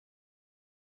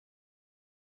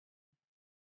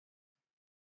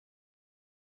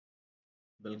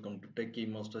Welcome to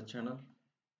Techie Master channel.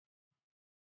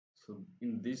 So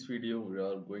in this video we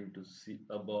are going to see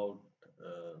about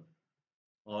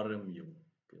RMU.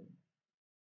 Okay.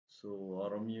 So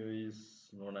RMU is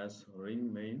known as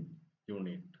ring main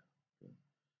unit. Okay.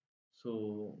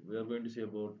 So we are going to see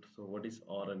about what is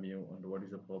RMU and what is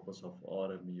the purpose of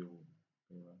RMU.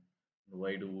 Okay.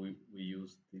 Why do we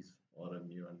use this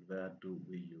RMU and where do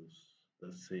we use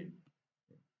the same?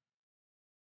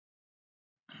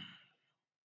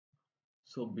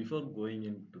 So before going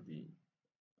into the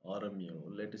RMU,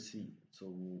 let us see.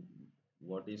 So,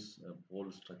 what is a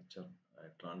pole structure,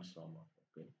 a transformer?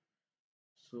 Okay.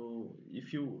 So,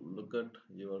 if you look at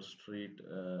your street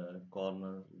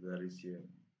corner, there is a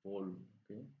pole.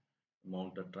 Okay,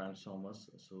 mounted transformers.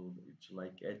 So it's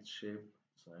like H shape,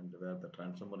 so, and where the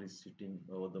transformer is sitting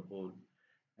over the pole,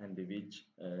 and which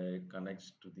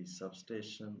connects to the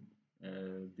substation.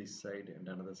 This side and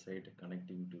another side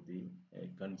connecting to the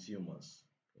consumers.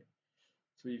 Okay.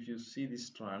 So if you see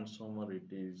this transformer,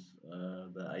 it is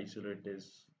the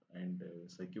isolators and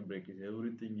circuit breakers,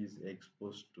 everything is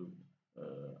exposed to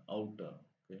outer.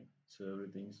 Okay, so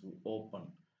everything is open,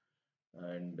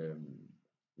 and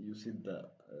you see the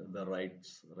right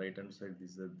hand side.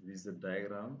 This is the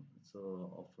diagram so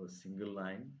of a single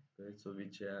line. Okay, so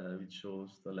which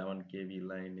shows the 11 kV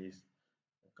line is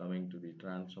coming to the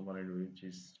transformer and which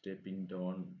is stepping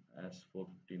down as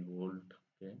 415 volt.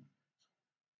 Okay,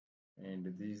 and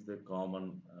this is the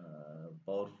common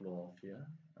power flow of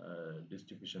a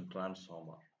distribution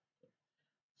transformer.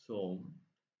 So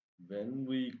when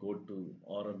we go to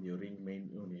RMU ring main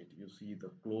unit, you see the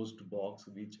closed box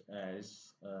which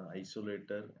has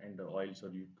isolator and the oil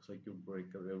circuit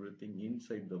breaker, everything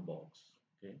inside the box.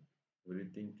 Okay,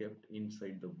 everything kept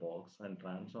inside the box, and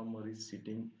transformer is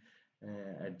sitting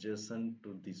adjacent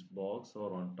to this box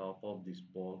or on top of this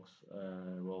box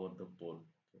over the pole.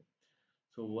 Okay.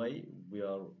 So why we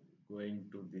are going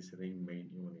to this ring main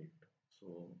unit?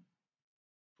 So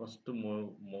first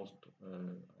most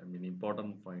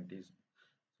important point is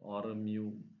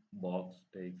RMU box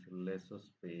takes lesser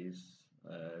space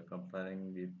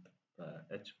comparing with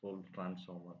H-pole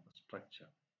transformer structure.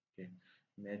 Okay,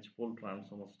 in H-pole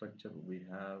transformer structure we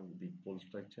have the pole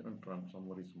structure and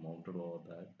transformer is mounted over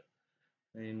that.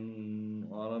 In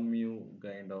RMU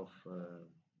kind of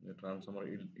the transformer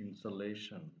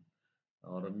insulation,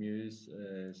 RMU is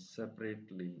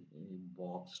separately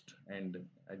boxed and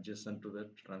adjacent to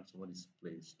that transformer is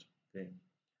placed. Okay,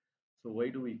 so why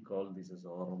do we call this as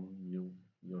RMU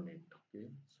unit? Okay,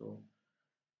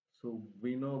 so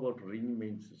we know about ring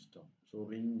main system. So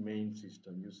ring main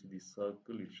system, you see the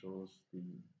circle, it shows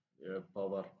the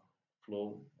power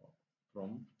flow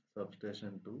from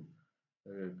substation to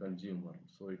consumer.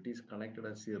 So it is connected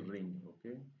as a ring.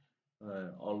 Okay,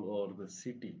 all over the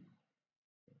city.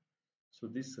 So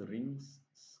this rings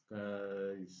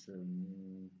is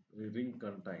ring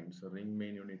contains a ring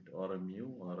main unit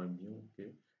RMU, okay,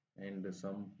 and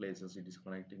some places it is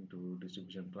connecting to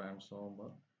distribution transformer.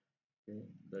 Okay,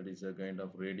 that is a kind of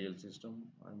radial system,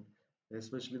 and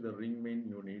especially the ring main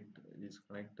unit is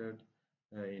connected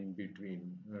in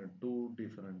between two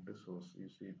different sources. You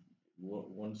see,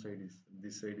 one side is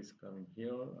this side is coming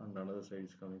here, and another side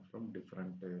is coming from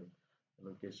different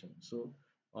location. So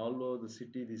all over the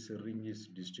city, this ring is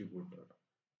distributed.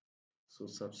 So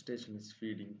substation is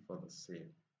feeding for the same.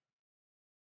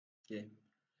 Okay,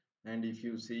 and if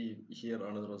you see here,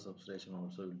 another substation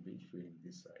also will be feeding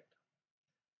this side.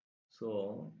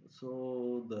 So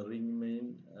the ring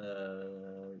main,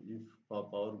 if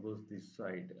power goes this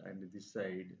side and this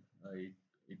side,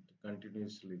 it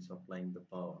continuously supplying the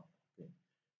power. Okay.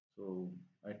 So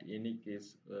at any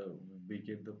case, we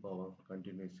get the power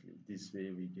continuously. This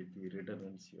way we get the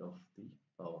redundancy of the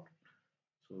power.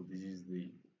 So this is the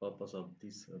purpose of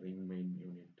this ring main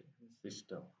unit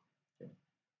system. Okay.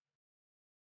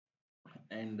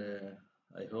 And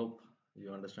I hope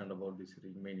you understand about this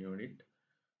ring main unit.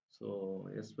 So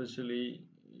especially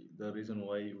the reason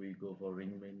why we go for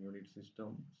ring main unit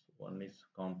systems, one is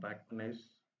compactness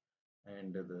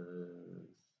and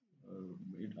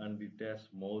it has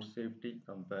more safety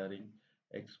comparing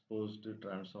exposed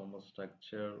transformer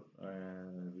structure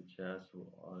which has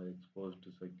exposed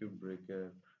circuit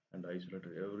breaker and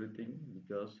isolator everything,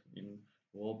 because in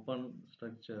open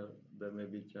structure there may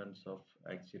be chance of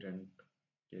accident.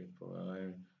 Okay,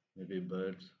 for maybe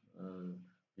birds,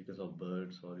 because of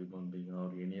birds or human being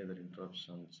or any other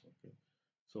interruptions. Okay,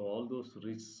 so all those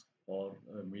risks are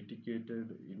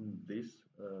mitigated in this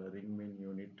ring main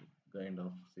unit kind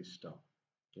of system.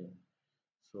 Okay,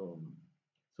 so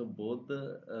both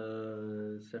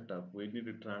the setup we need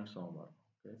a transformer.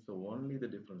 Okay, so only the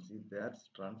difference is that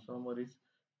transformer is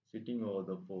sitting over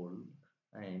the pole,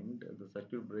 and the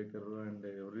circuit breaker and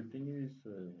everything is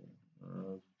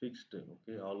fixed,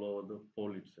 okay, all over the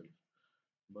pole itself.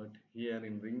 But here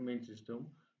in ring main system,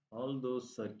 all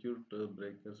those circuit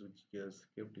breakers which gets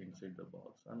kept inside the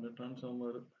box, and the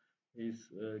transformer is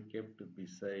kept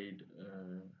beside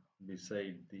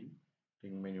the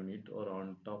ring main unit or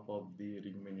on top of the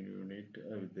ring main unit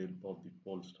with the help of the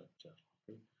pole structure.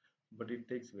 Okay, but it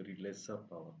takes very lesser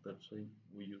power. That's why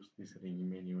we use this ring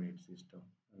main unit system,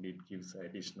 and it gives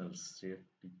additional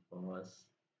safety for us.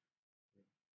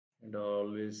 And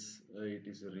always it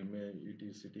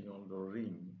is sitting on the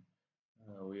ring.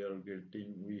 We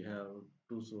have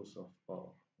two sources of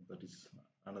power. That is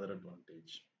another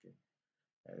advantage.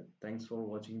 Okay. Thanks for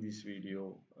watching this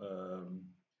video.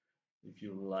 If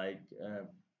you like,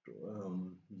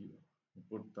 you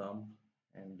put thumb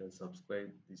and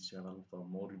subscribe this channel for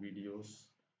more videos.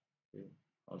 Okay.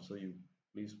 Also, you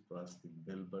please press the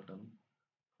bell button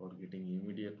for getting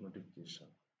immediate notification.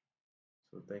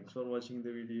 So thanks for watching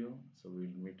the video. So we'll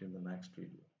meet in the next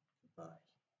video. Bye.